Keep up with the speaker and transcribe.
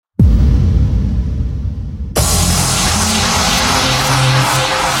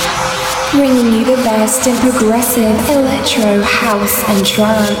bringing you the best in progressive electro, house and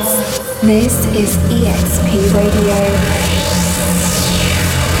trance. This is EXP Radio.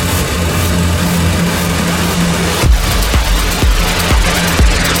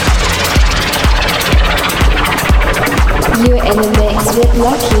 You're in the mix with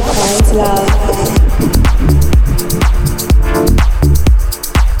Lucky Finds Love.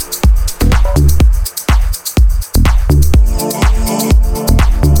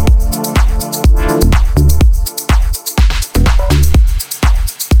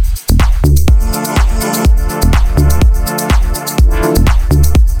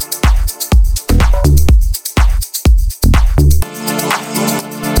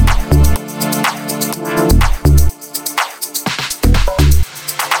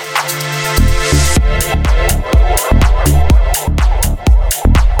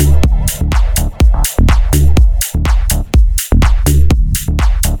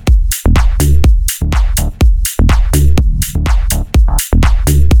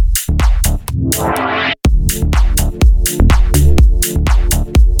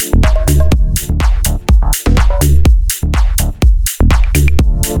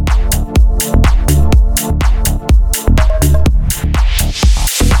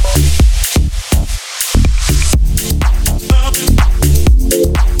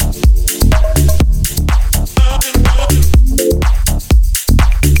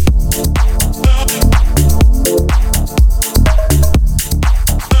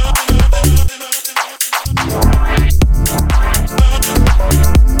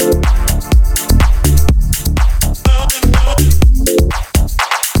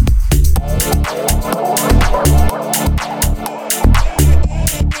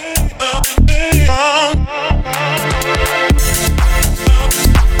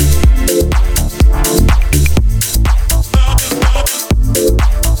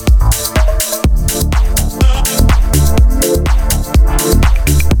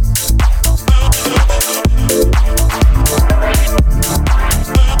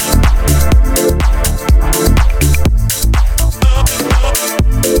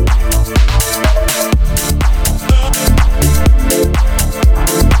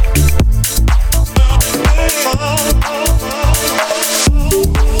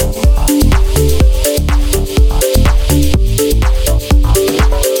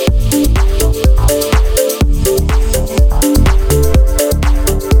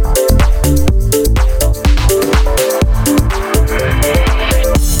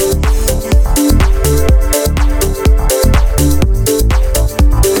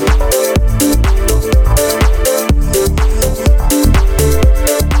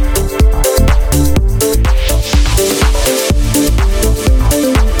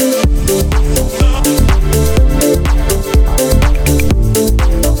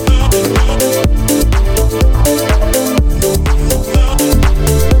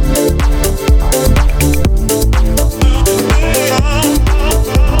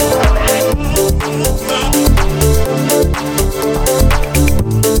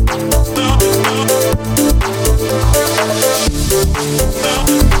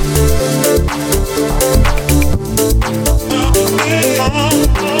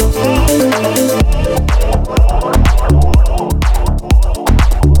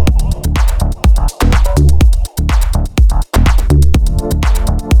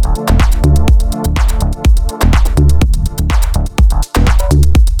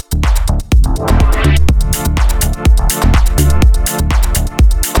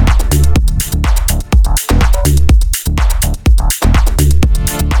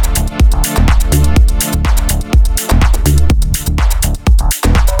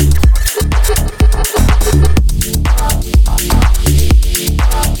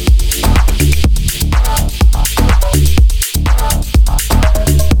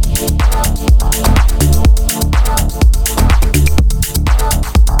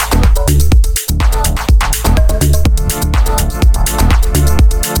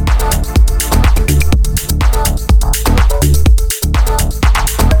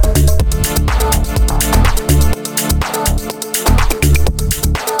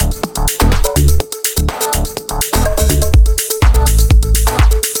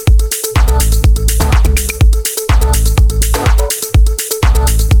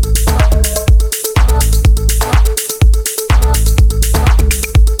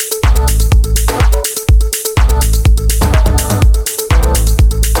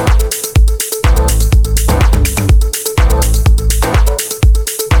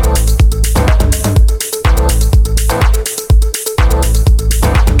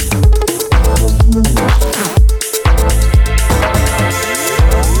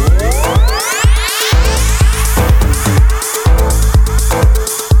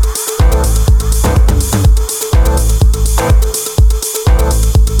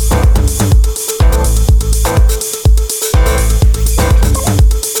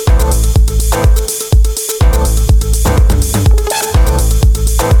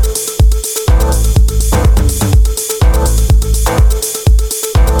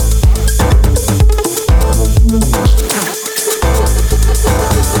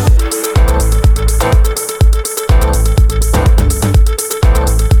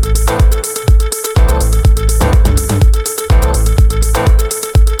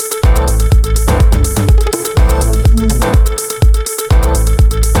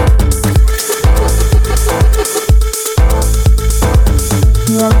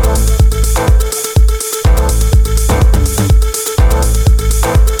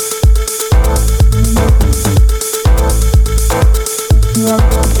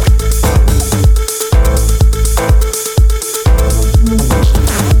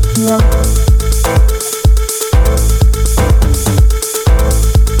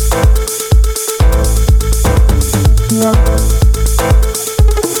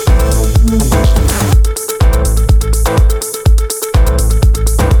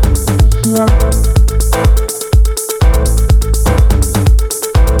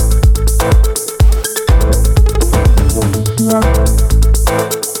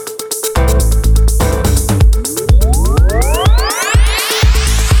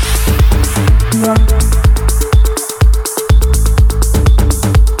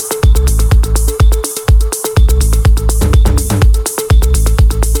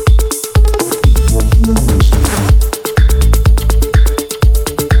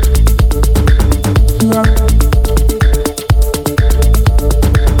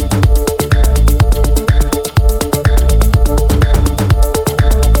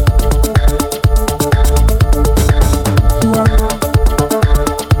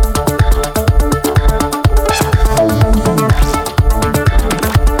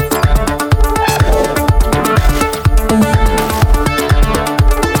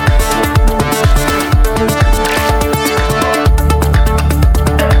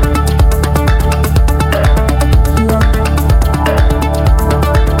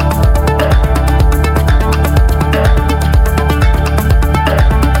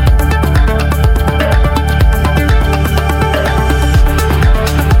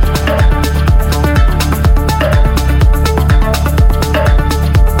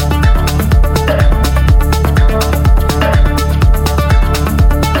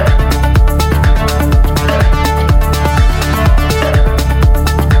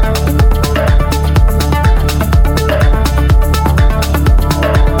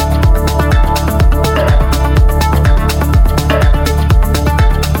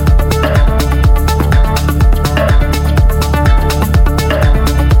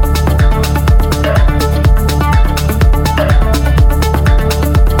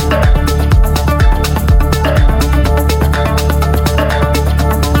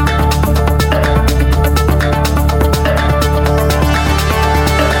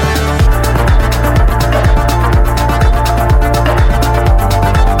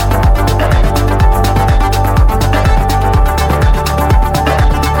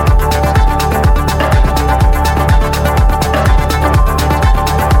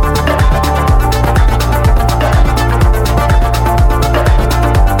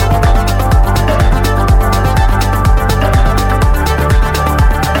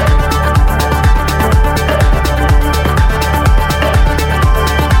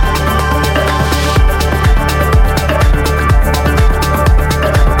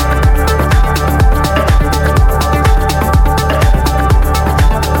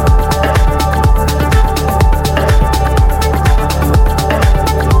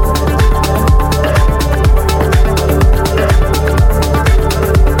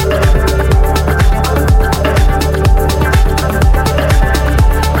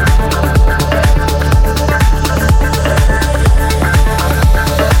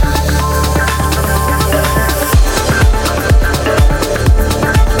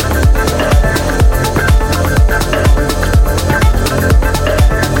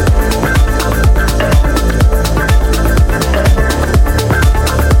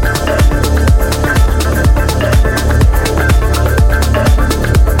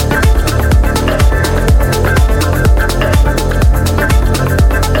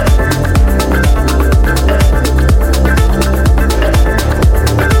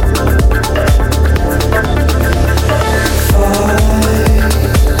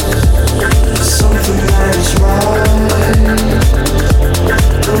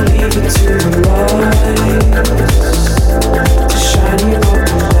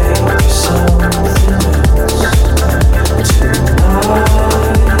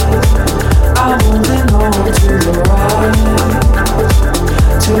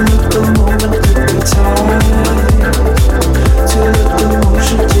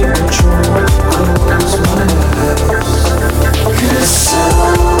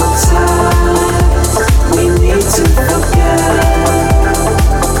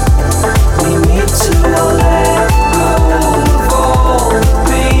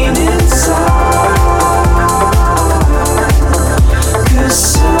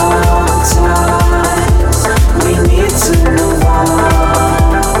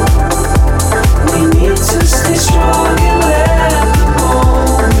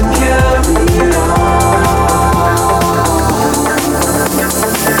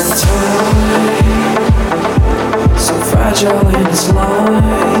 fragile in its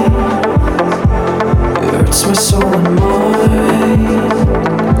line. It hurts my soul and mind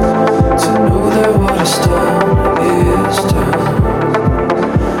to know that what is done is done.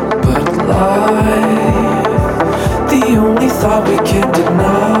 But life, the only thought we can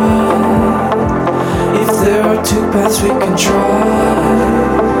deny. If there are two paths we can try,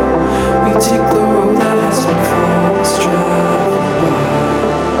 we take the road that has been false driven by.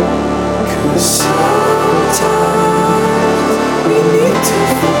 'Cause sometimes we need to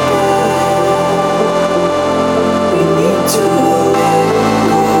forget, we need to let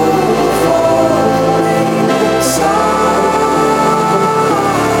go for rain inside.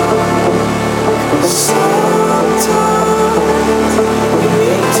 'Cause sometimes we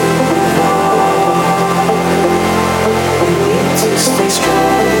need to move on, we need to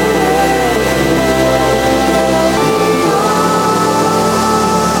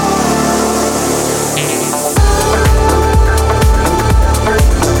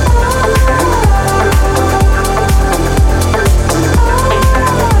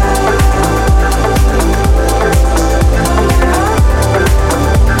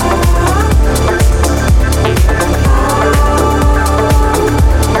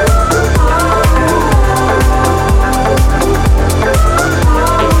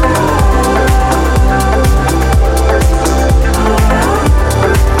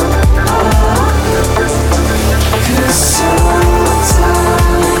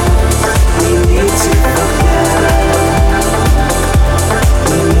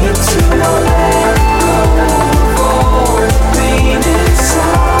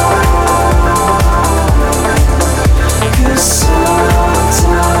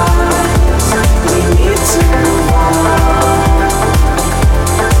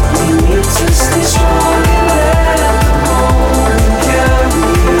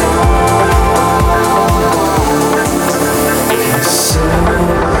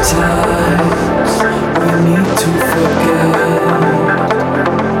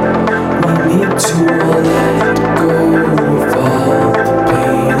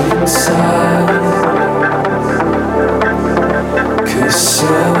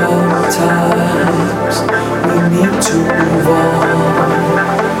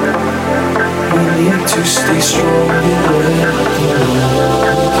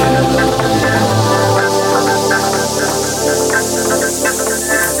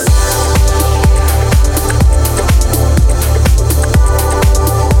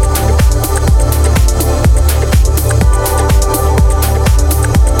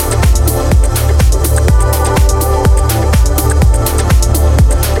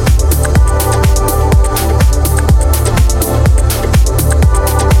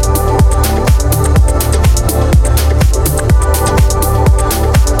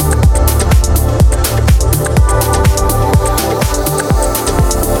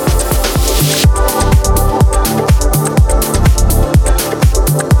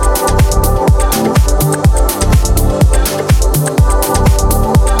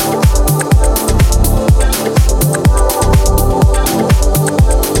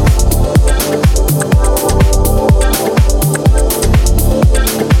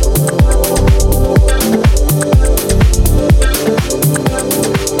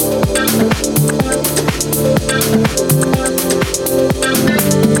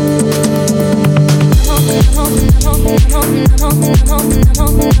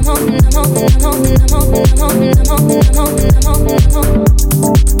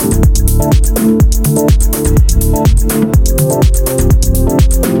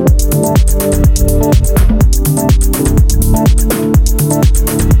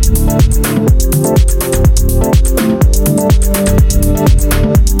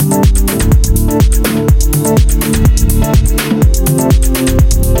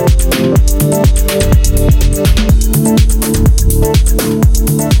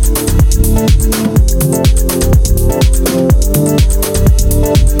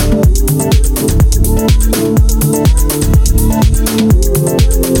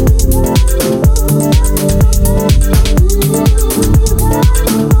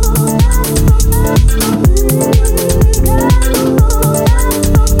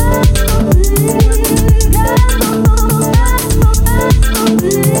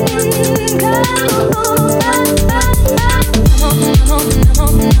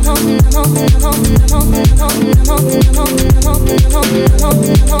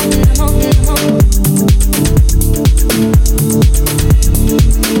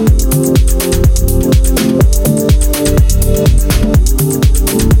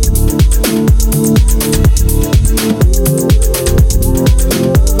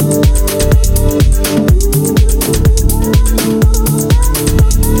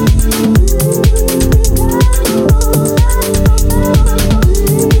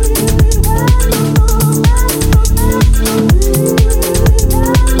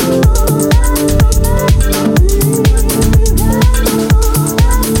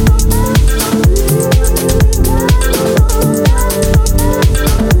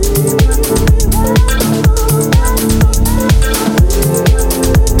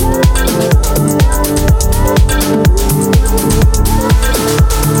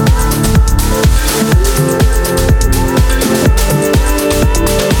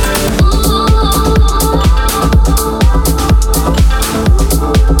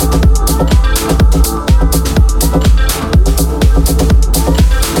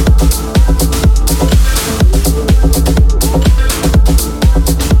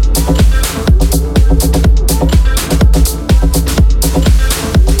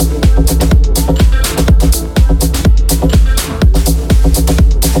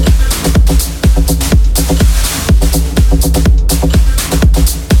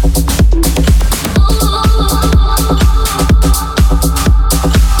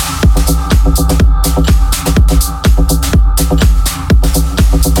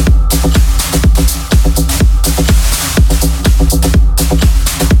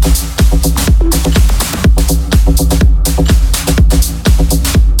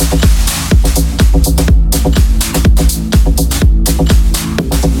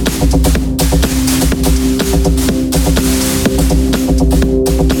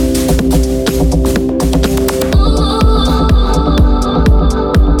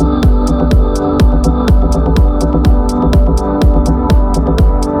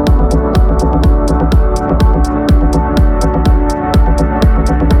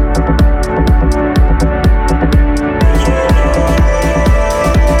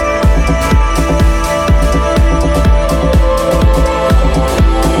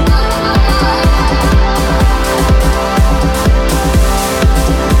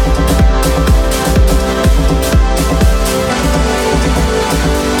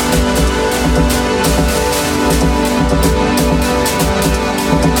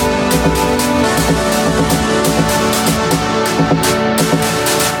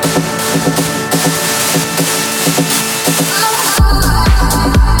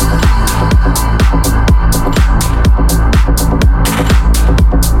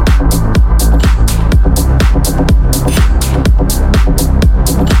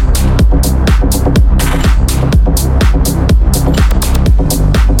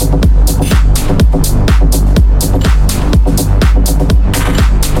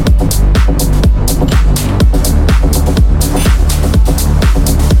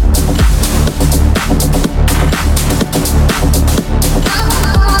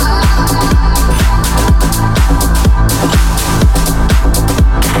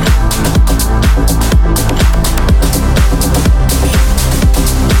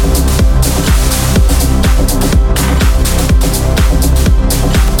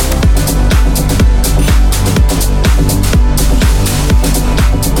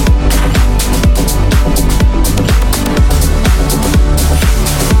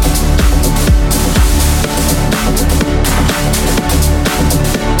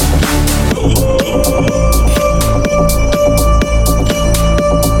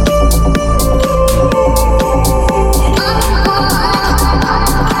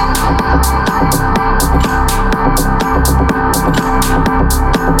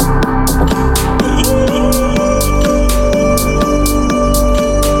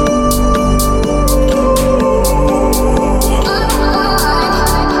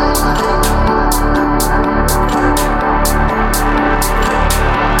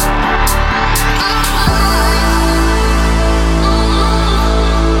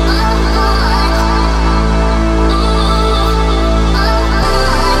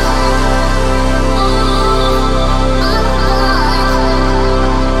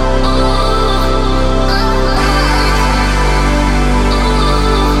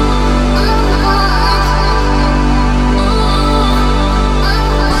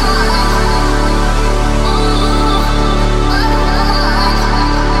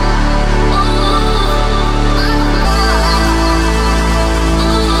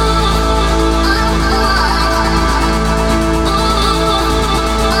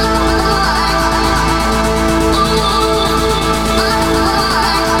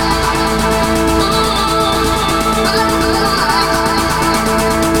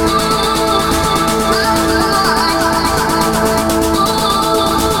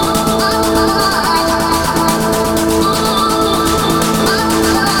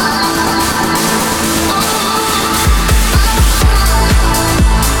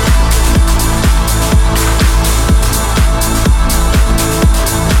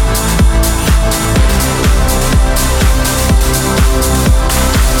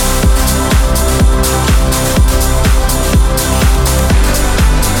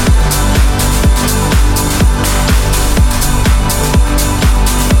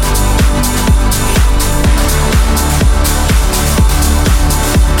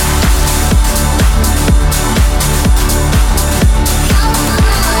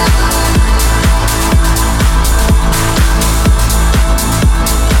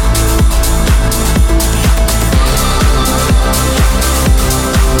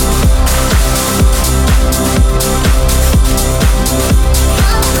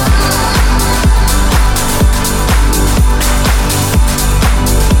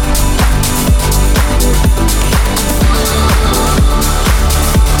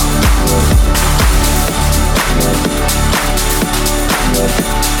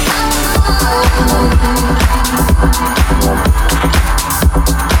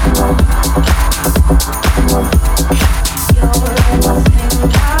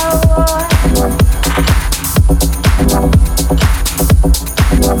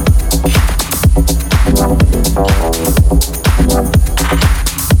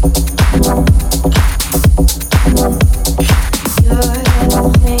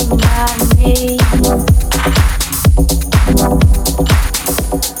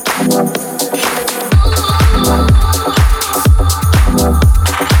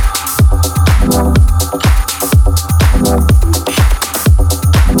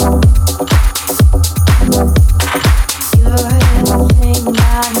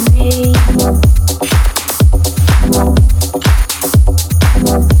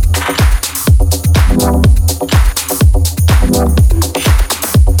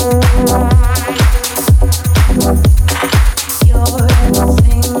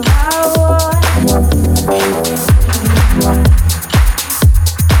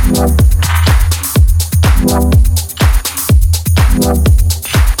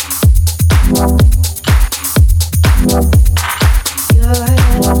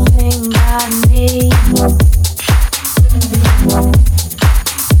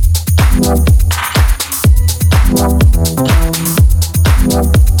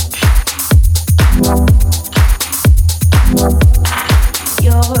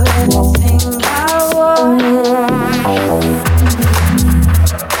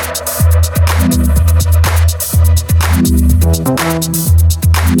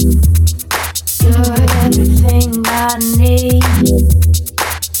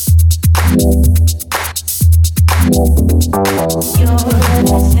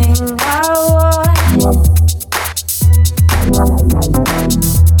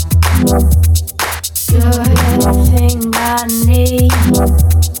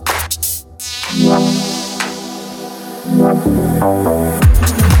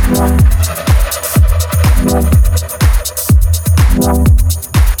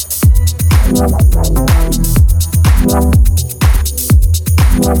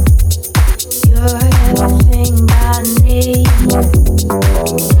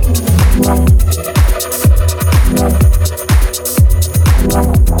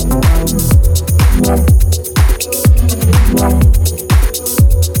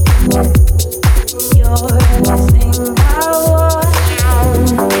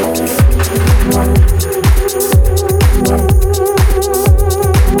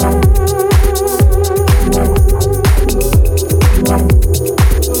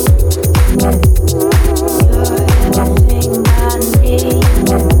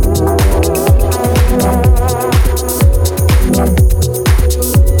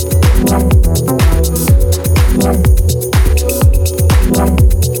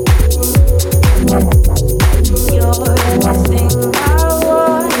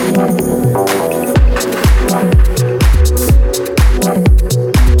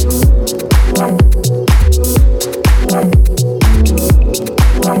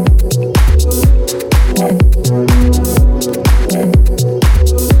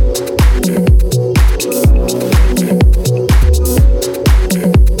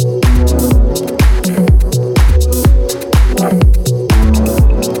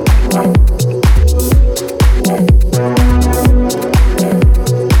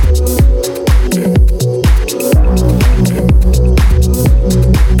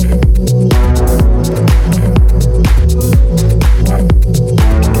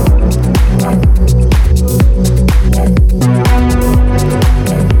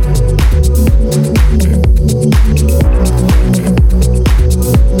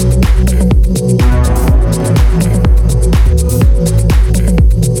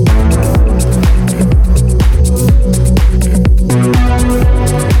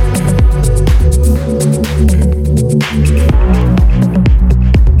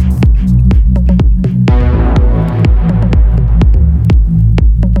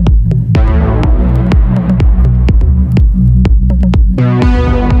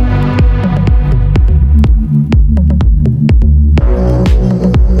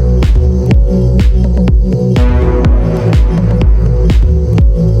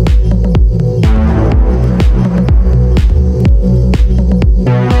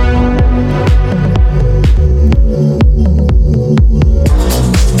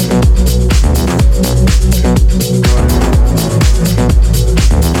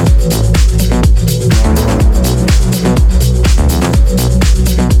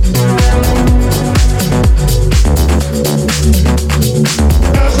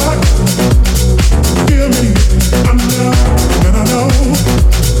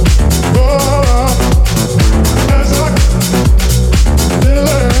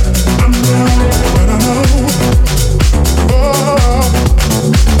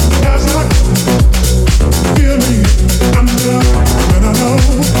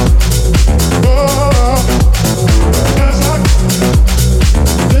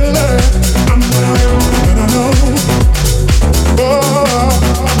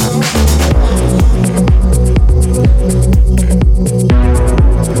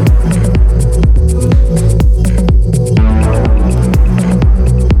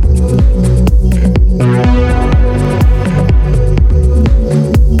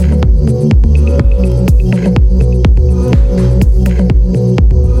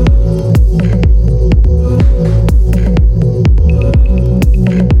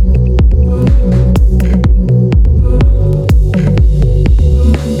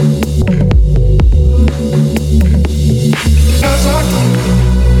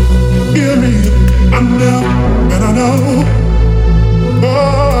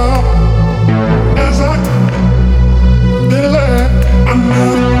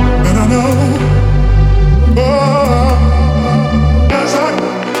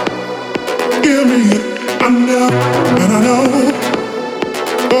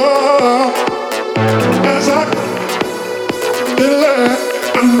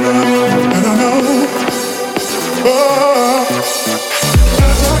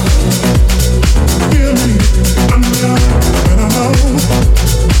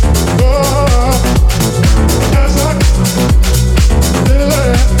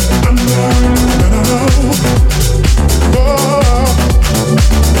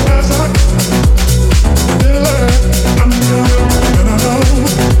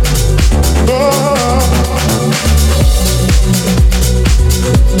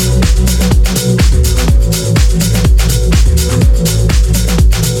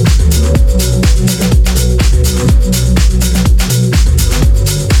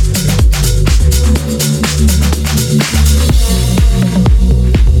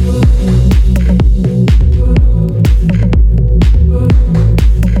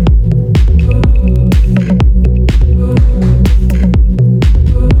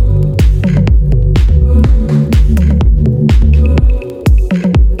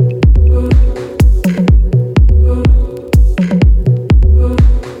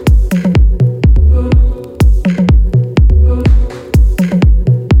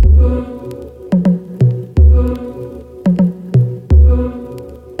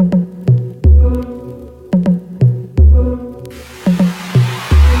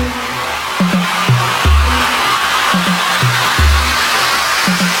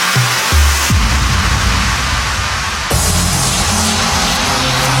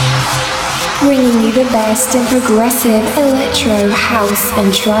bringing you the best in progressive electro, house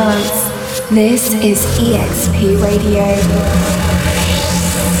and trance. This is EXP Radio.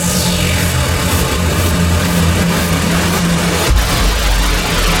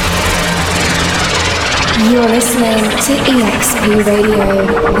 You're listening to EXP Radio,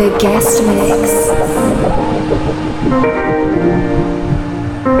 the guest mix.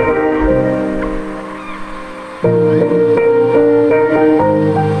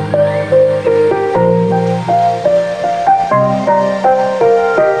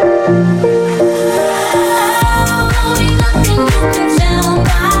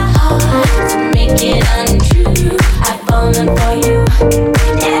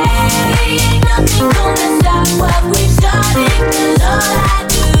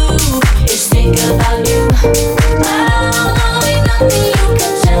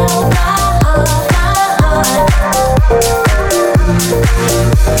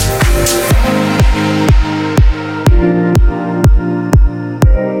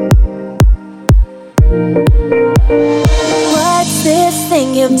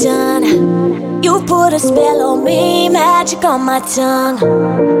 On my tongue.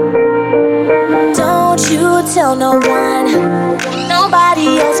 Don't you tell no one.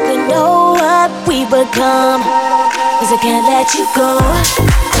 Nobody else can know what we become. 'Cause I can't let you go,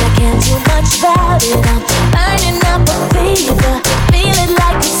 and I can't do much about it. I'm burning up a fever, feeling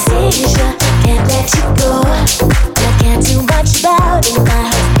like a seizure. Can't let you go, and I can't do much about it. My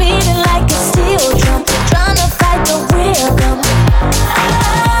heart's beating like a steel drum, trying to fight the rhythm.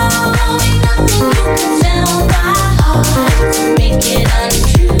 Oh, ain't nothing you can tell my heart to make it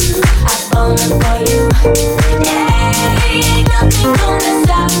untrue. I've fallen for you. Yeah, ain't nothing gonna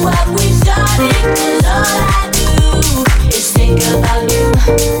stop what we started. 'Cause all I do is think about you.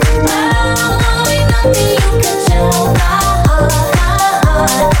 Oh, ain't nothing you can tell my heart.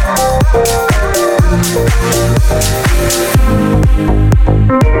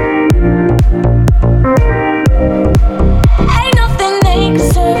 Ain't nothing they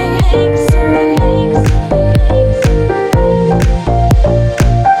can say.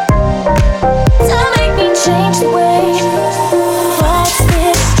 Change the way. What's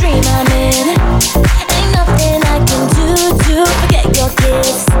this dream I'm in? Ain't nothing I can do to forget your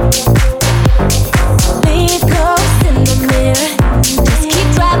kiss. Leave ghosts in the mirror. Just keep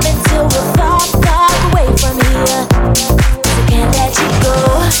driving till we're far, far away from here. 'Cause I can't let you go,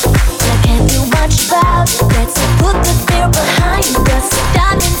 and I can't do much about it. Let's put the fear behind us,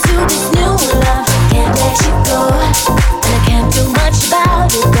 dive into this new love. Can't let you go, and I can't do much about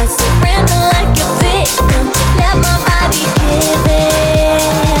it. But surrender like a victim. Let my body give it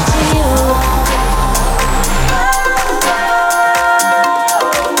to you.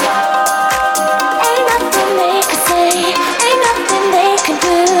 Ain't nothing they can say, ain't nothing they can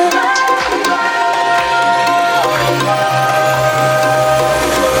do.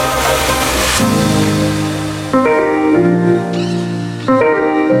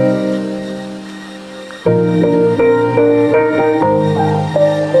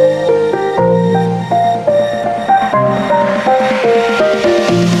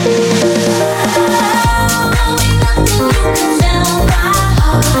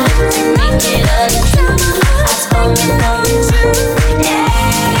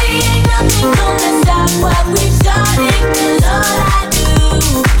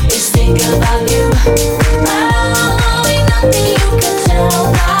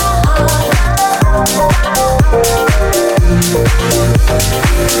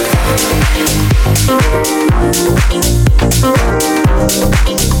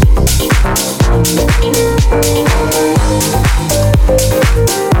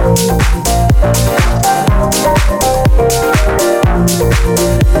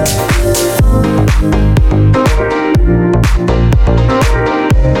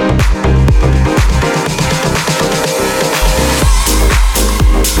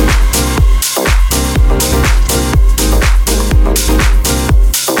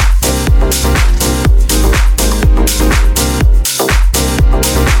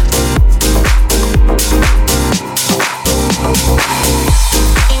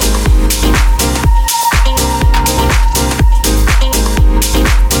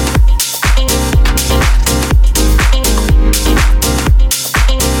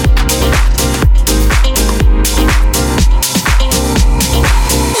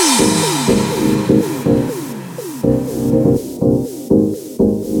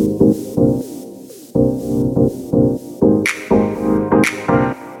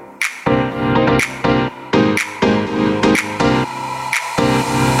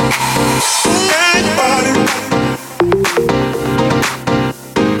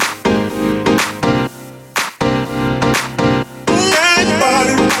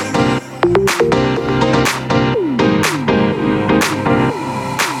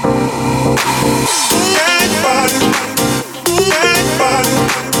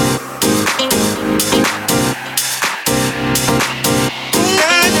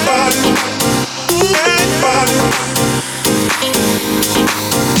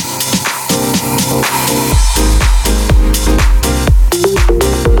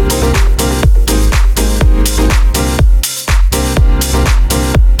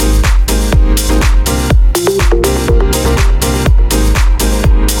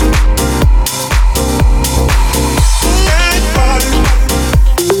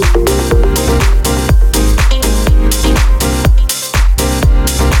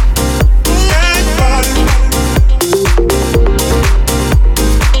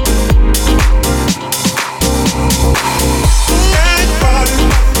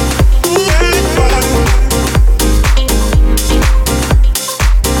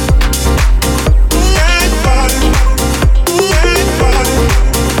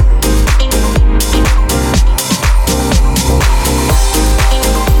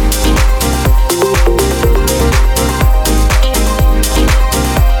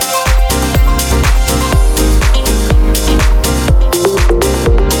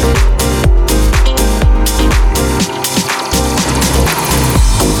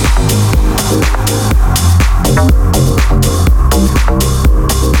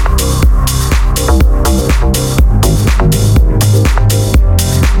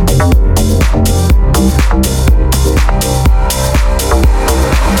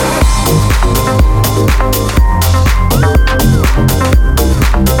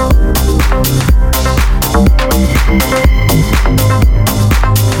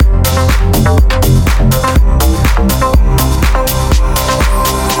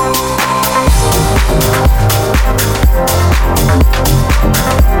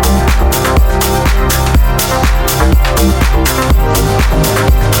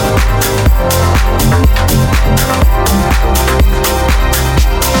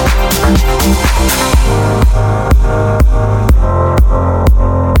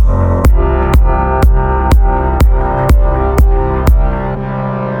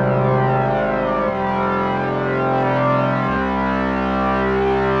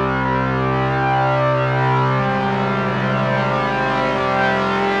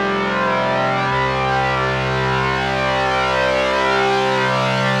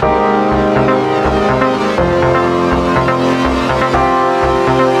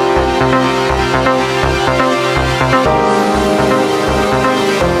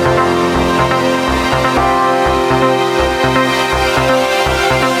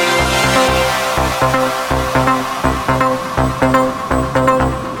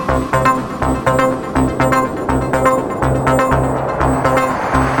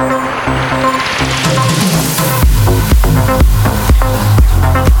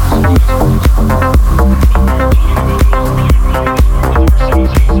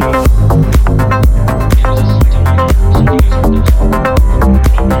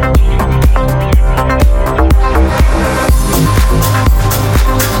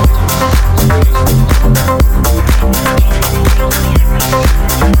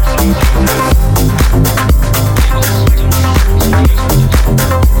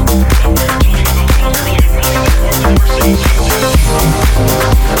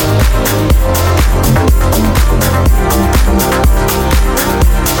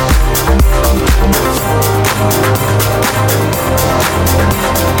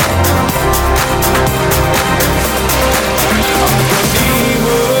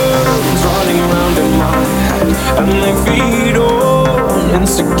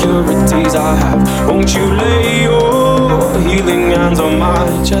 insecurities I have. Won't you lay your healing hands on my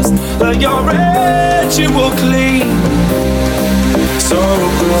chest? Let your ritual clean so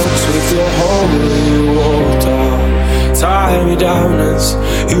close with your holy water. Tie me down as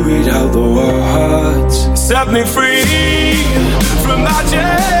you read out the words. Set me free from my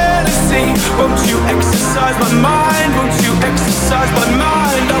jealousy. Won't you exercise my mind? Won't you exercise my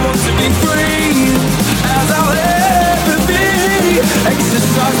mind? I want to be free as I'll ever be.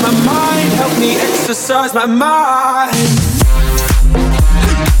 Exercise my mind, help me exercise my mind.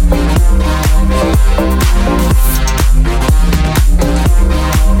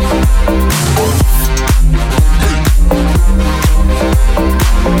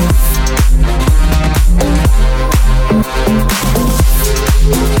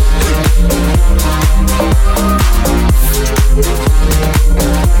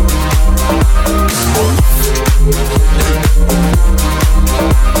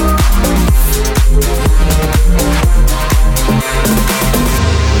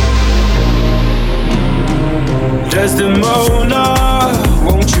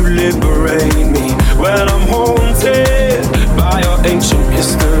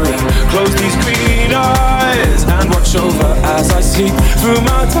 sleep through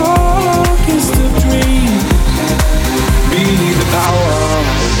my darkest of dreams. Be the power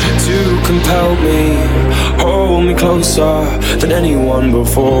to compel me, hold me closer than anyone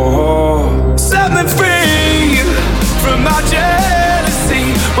before. Set me free from my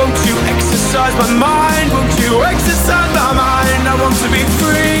jealousy. Won't you exercise my mind? Won't you exercise my mind? I want to be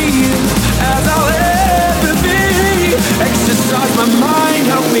free as I'll ever be. Exercise my mind,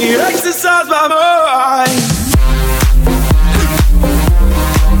 help me exercise my mind.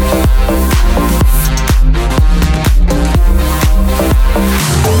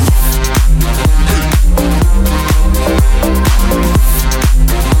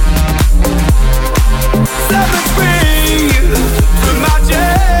 Set me free from my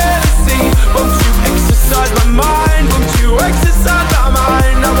jealousy. Won't you exercise my mind? Won't you exercise my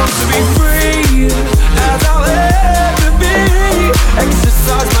mind? I want to be free as I'll ever be.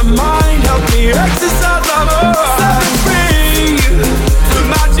 Exercise my mind, help me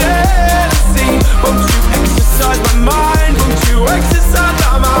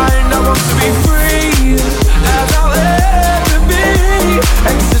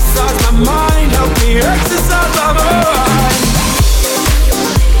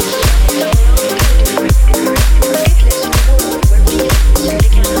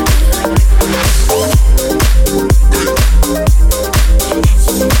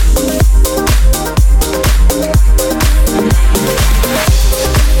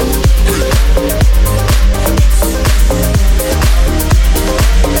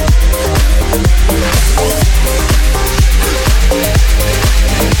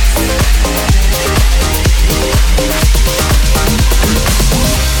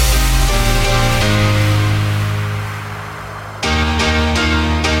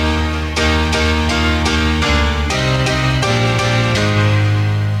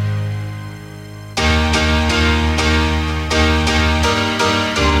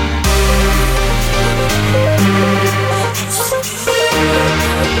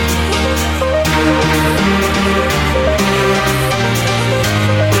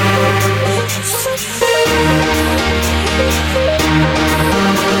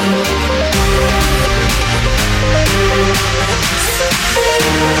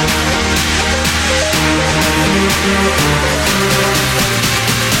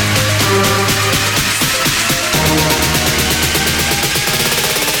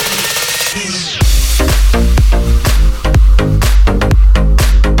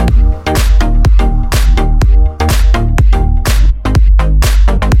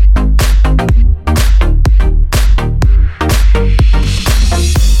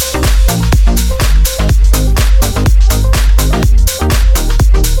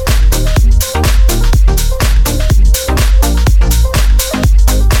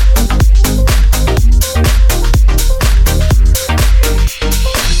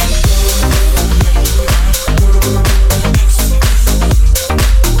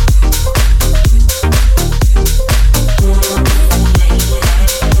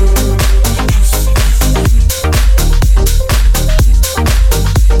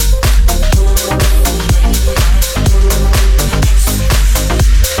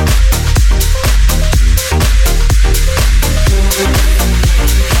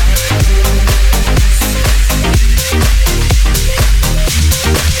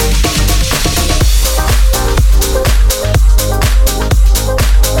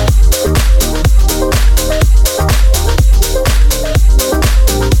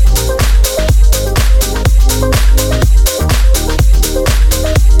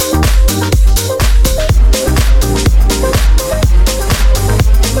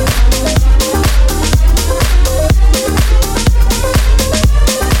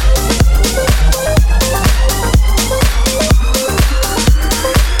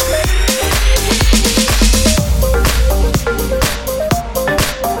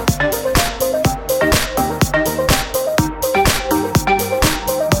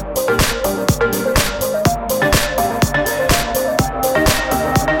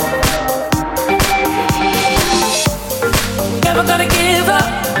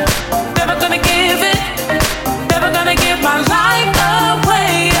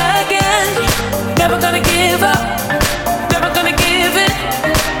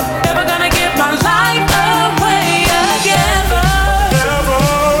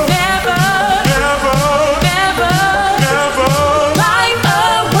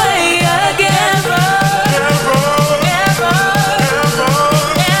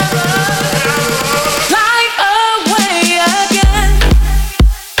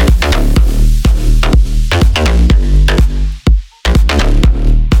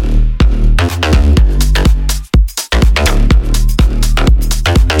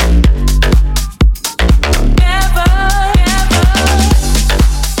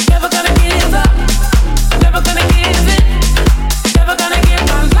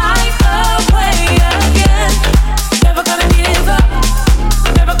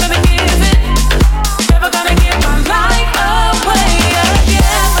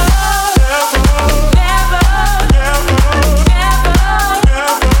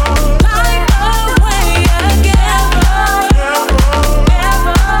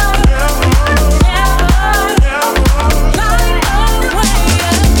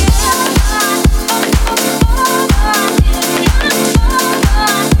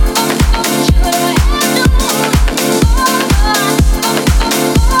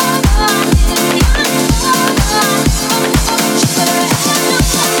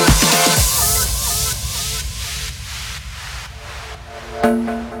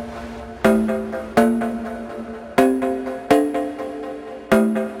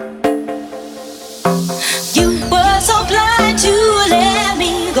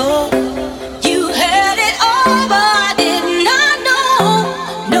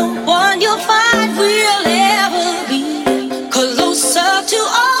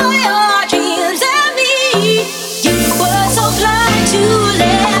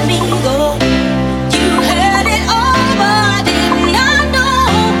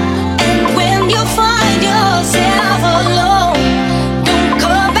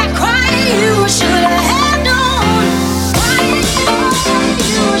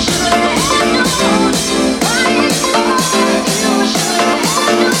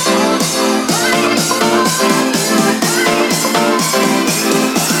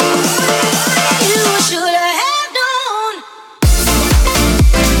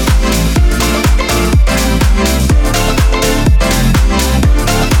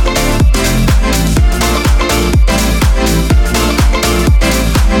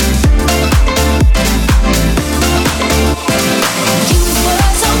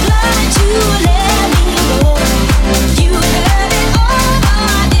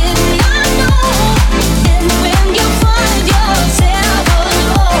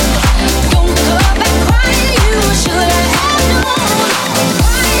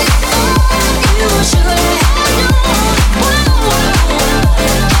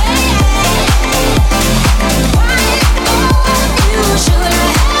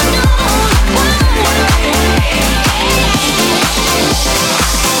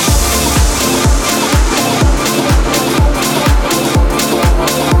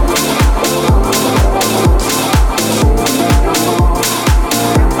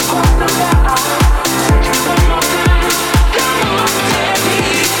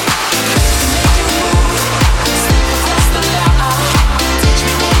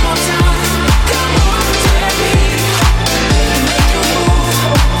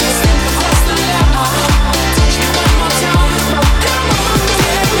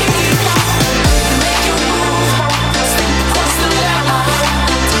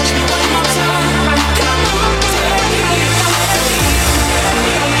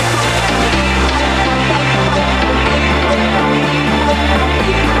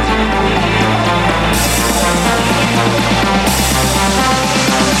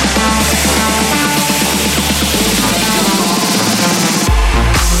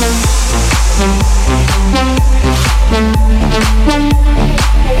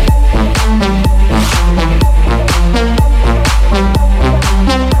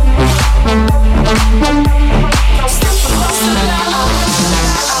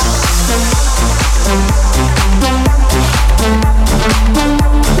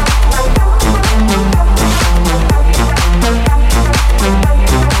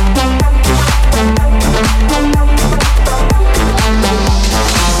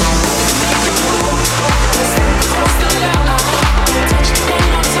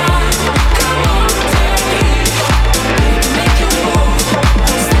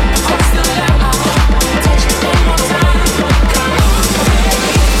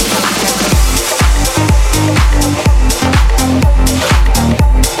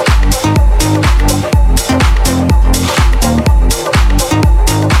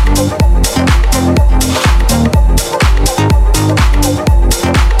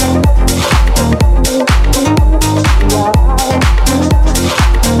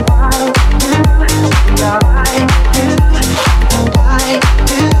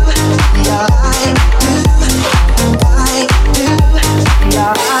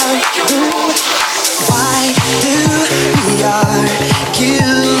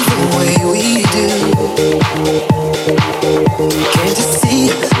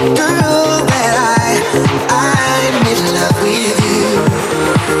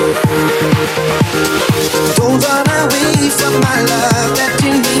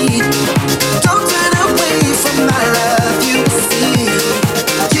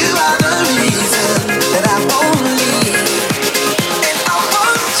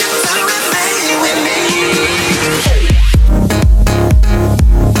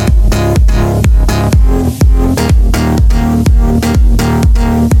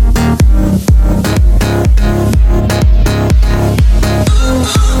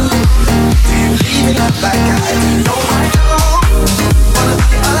Like I know I know.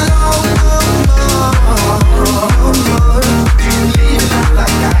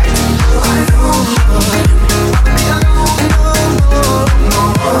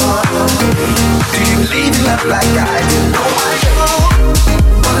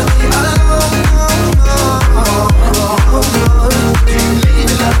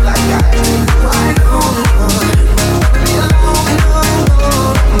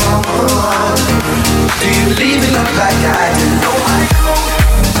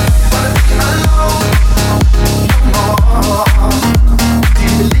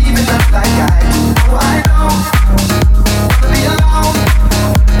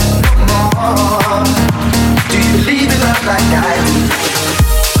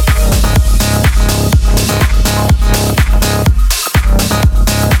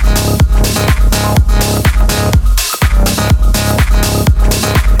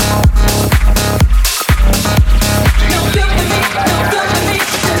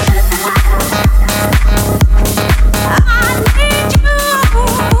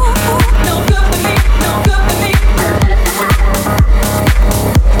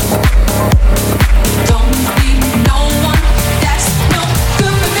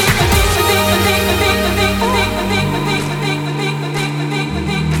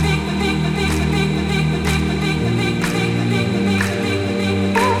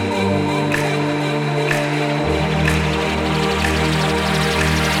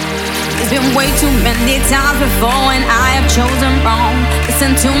 way too many times before when I have chosen wrong.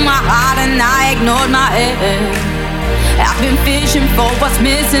 Listened to my heart and I ignored my head. I've been fishing for what's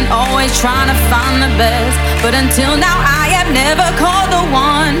missing, always trying to find the best. But until now I have never called the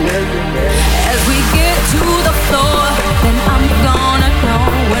one. As we get to the floor, then I'm gonna know.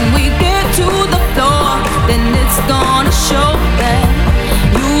 When we get to the floor, then it's gonna show that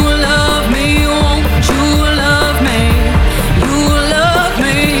you love me, won't you love me? You love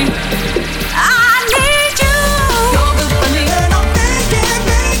me. I need you. You're good for me. And I'm thinking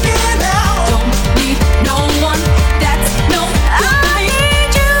now. Don't need no one that's no good for me. I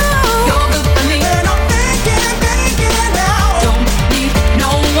need you. You're good for me. And I'm thinking now. Don't need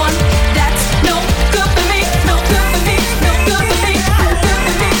no one that's no good for me. No good for me. No good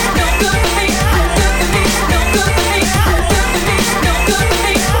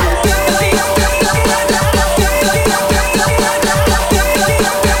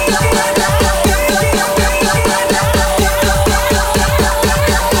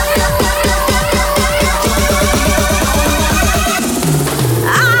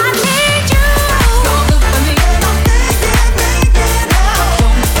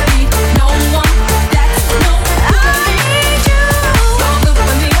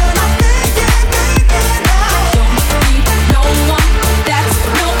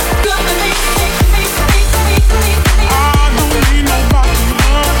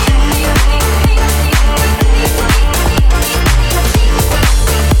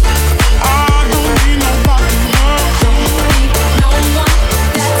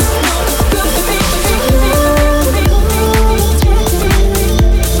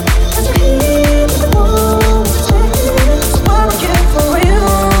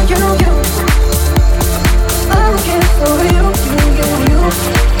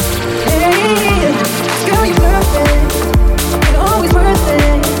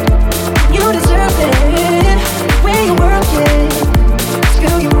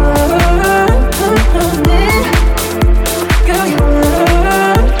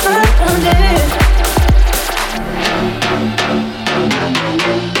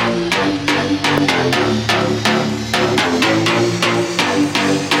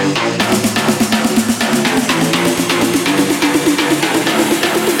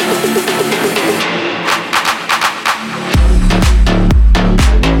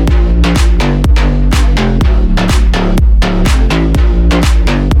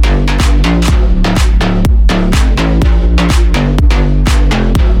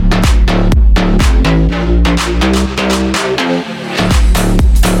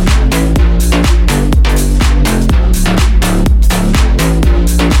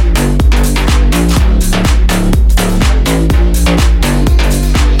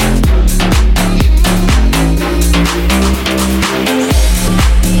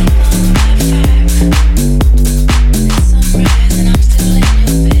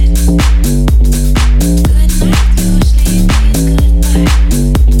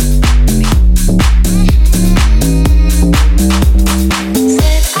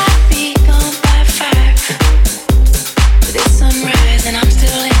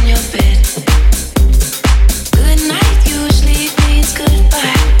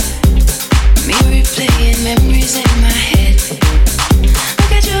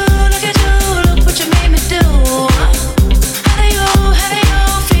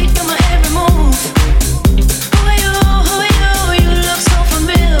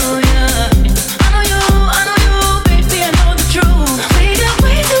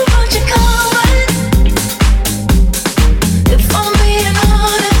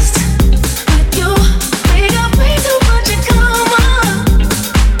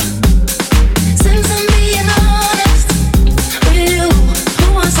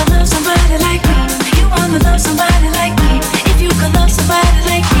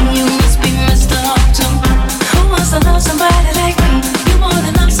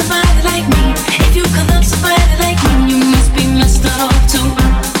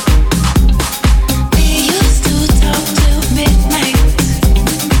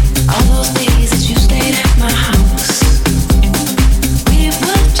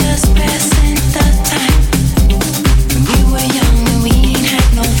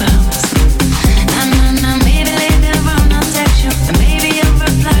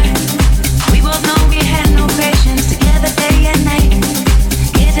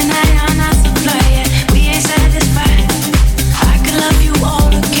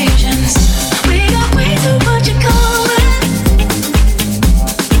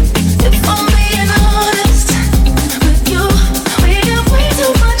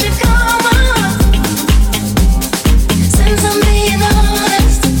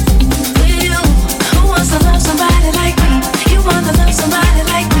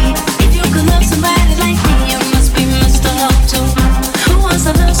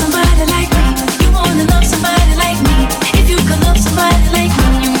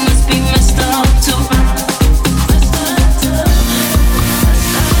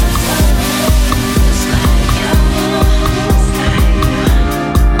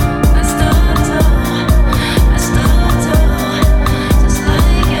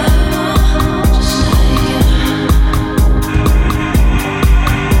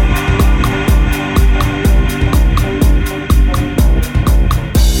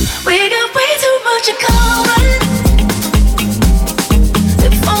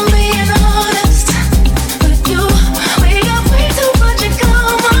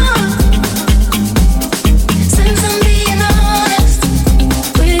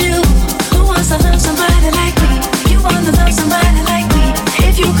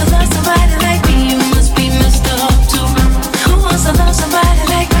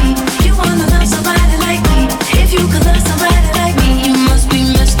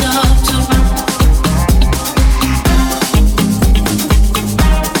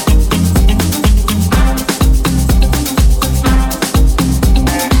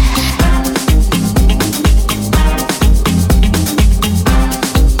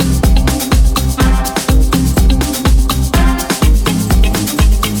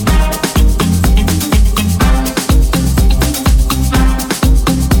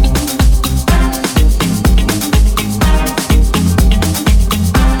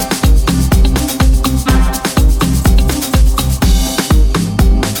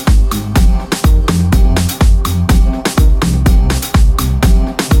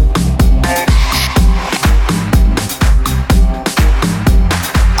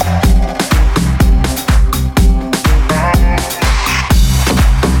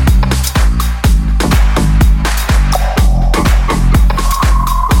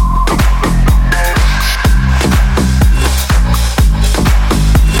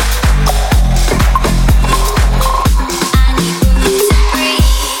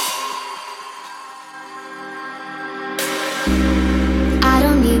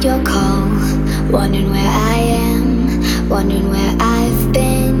need your call, wondering where I am, wondering where I've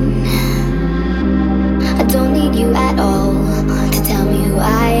been. I don't need you at all to tell me who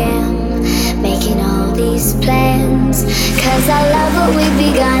I am, making all these plans. Cause I love what we've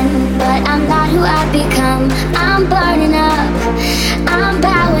begun, but I'm not who I've become. I'm burning up, I'm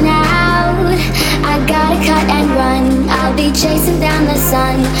bowing out. I gotta cut and run, I'll be chasing down the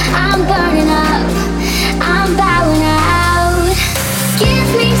sun. I'm burning up, I'm bowing out. Give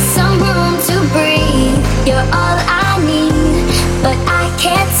me some room to breathe, you're all I need, but I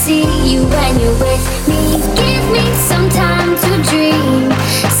can't see you when you're with me. Give me some time to dream,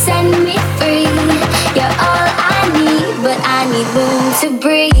 set me free. You're all I need, but I need room to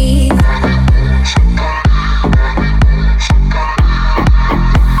breathe.